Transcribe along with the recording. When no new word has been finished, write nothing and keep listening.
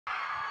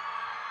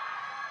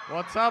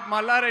What's up,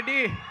 Malla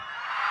Reddy?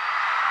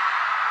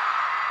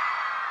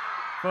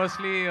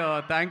 Firstly,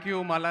 thank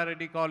you, Malla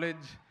Reddy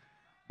College,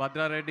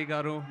 Bhadra Reddy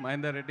Garu,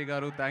 Mahinda Reddy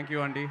Garu. Thank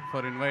you, Andy,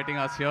 for inviting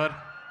us here.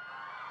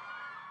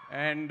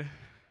 And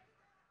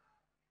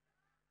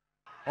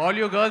all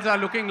you girls are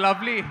looking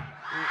lovely.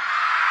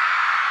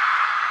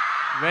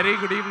 Very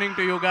good evening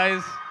to you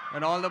guys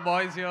and all the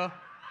boys here.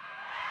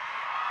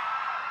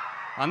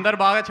 అందరు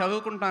బాగా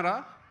చదువుకుంటున్నారా?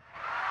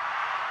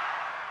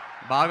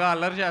 బాగా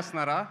అల్లరి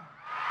చేస్తున్నారా?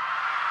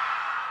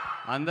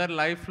 అందరి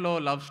లైఫ్లో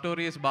love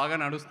stories బాగా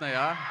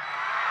నడుస్తున్నాయా?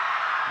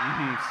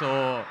 So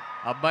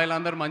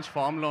అబ్బాయిలందరూ మంచి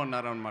ఫామ్లో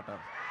ఉన్నారనమాట.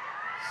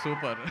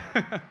 సూపర్.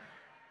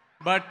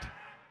 బట్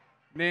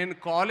నేను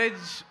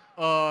కాలేజ్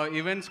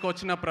ఈవెంట్స్కి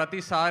వచ్చిన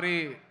ప్రతిసారి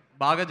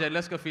బాగా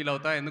జెల్లస్గా ఫీల్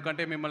అవుతా.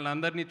 ఎందుకంటే మిమ్మల్ని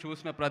అందరినీ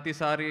చూసిన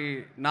ప్రతిసారి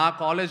నా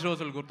కాలేజ్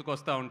రోజులు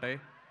గుర్తుకొస్తూ ఉంటాయి.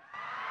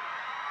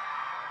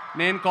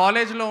 నేను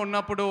కాలేజ్లో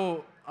ఉన్నప్పుడు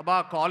అబ్బా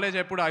కాలేజ్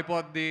ఎప్పుడు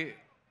అయిపోద్ది,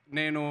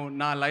 నేను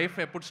నా లైఫ్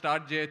ఎప్పుడు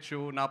స్టార్ట్ చేయొచ్చు,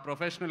 నా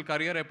ప్రొఫెషనల్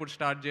కెరియర్ ఎప్పుడు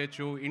స్టార్ట్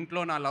చేయొచ్చు,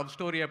 ఇంట్లో నా లవ్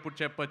స్టోరీ ఎప్పుడు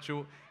చెప్పచ్చు,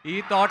 ఈ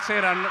థాట్సే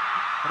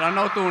రన్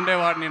అవుతూ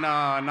ఉండేవాడిని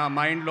నా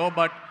మైండ్లో.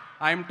 But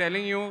I'm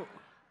telling you,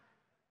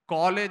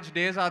 college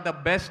days are the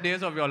best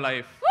days of your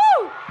life.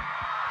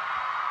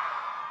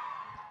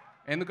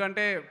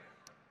 ఎందుకంటే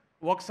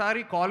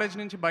ఒకసారి కాలేజ్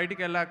నుంచి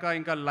బయటికి వెళ్ళాక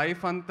ఇంకా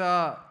లైఫ్ అంతా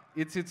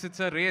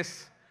ఇట్స్ అ రేస్.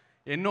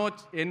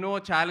 ఎన్నో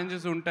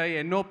ఛాలెంజెస్ ఉంటాయి,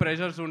 ఎన్నో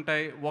ప్రెషర్స్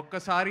ఉంటాయి.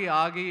 ఒక్కసారి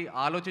ఆగి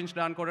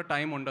ఆలోచించడానికి కూడా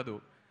టైం ఉండదు.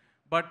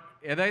 బట్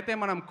ఏదైతే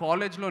మనం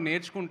కాలేజ్లో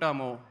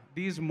నేర్చుకుంటామో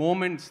these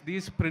moments,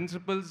 these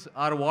principles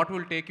are what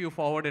will take you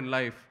forward in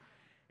life.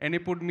 And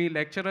ఇప్పుడు మీ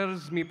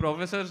లెక్చరర్స్, మీ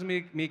ప్రొఫెసర్స్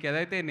మీకు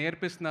ఏదైతే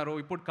నేర్పిస్తున్నారో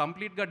ఇప్పుడు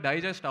కంప్లీట్గా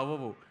డైజెస్ట్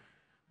అవ్వవు.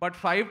 బట్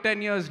 5-10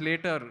 years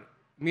లేటర్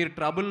మీరు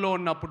ట్రబుల్లో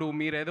ఉన్నప్పుడు,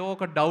 మీరు ఏదో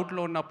ఒక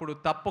డౌట్లో ఉన్నప్పుడు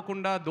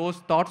తప్పకుండా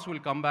those thoughts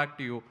will come back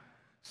to you.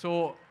 So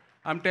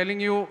I'm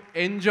telling you,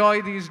 enjoy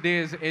these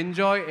days,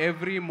 enjoy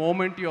every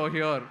moment you're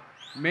here,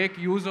 make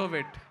use of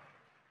it.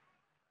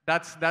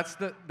 That's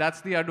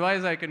the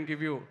advice I can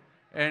give you.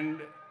 And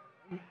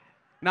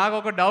నాకు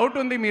ఒక doubt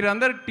ఉంది,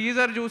 మీరందరు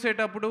teaser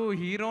చూసేటప్పుడు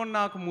హీరోని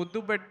నాకు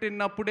ముద్దు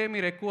పెట్టినప్పుడే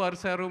మీరు ఎక్కువ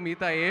అరిశారు,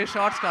 మిగతా ఏ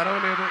షార్ట్స్కి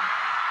అరవలేదు.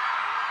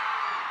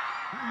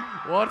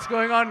 What's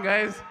going on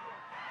guys?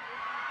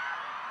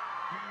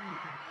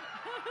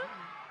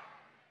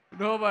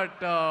 No,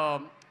 but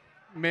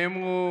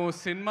మేము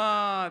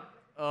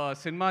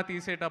సినిమా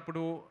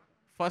తీసేటప్పుడు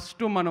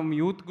ఫస్ట్ మనం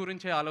యూత్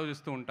గురించే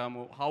ఆలోచిస్తూ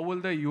ఉంటాము. How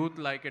will the youth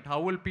like it, how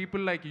will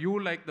people like you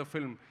like the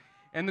film.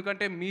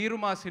 ఎందుకంటే మీరు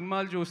మా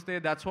సినిమాలు చూస్తే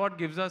that's what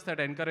gives us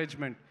that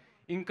encouragement,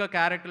 ఇంకా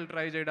క్యారెక్టర్లు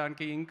ట్రై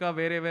చేయడానికి, ఇంకా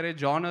వేరే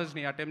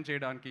జానర్స్ని అటెంప్ట్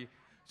చేయడానికి.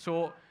 సో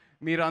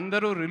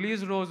మీరందరూ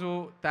రిలీజ్ రోజు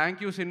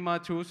థ్యాంక్ యూ సినిమా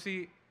చూసి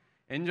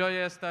ఎంజాయ్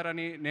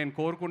చేస్తారని నేను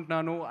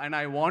కోరుకుంటున్నాను. And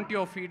I want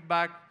your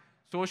feedback.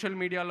 Social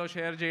మీడియాలో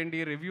షేర్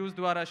చేయండి, రివ్యూస్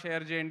ద్వారా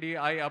షేర్ చేయండి.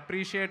 I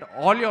appreciate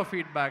all your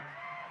feedback.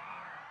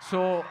 So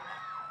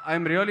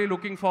I'm really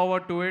looking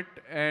forward to it,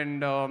 and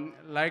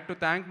like to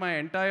thank my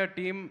entire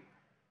team,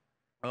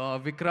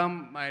 Vikram,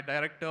 my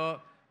director,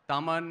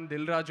 Taman,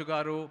 Dilraju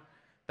garu.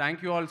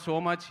 Thank you all so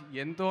much.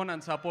 Ento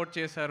nan support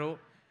chesaru.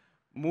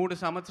 3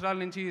 సంవత్సరాల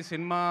నుంచి ఈ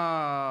cinema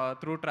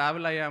through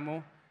travel అయ్యాము.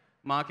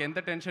 మాకు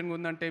ఎంత టెన్షన్గా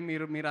ఉందంటే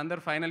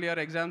మీరందరూ final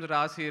year exams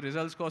రాసి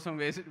రిజల్ట్స్ కోసం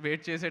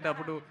వెయిట్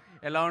చేసేటప్పుడు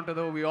ఎలా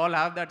ఉంటుందో, we all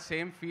have that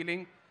same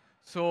feeling.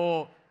 So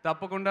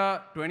తప్పకుండా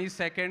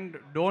 22nd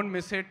డోంట్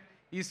మిస్ ఇట్.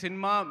 ఈ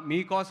సినిమా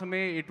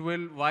మీకోసమే. It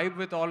will vibe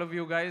with all of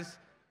you guys.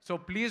 So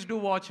please do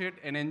watch it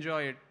and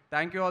enjoy it.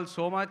 Thank you all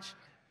so much.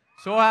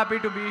 So happy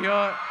to be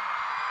here.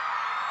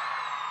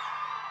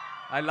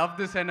 I love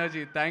this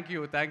energy. Thank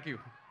you.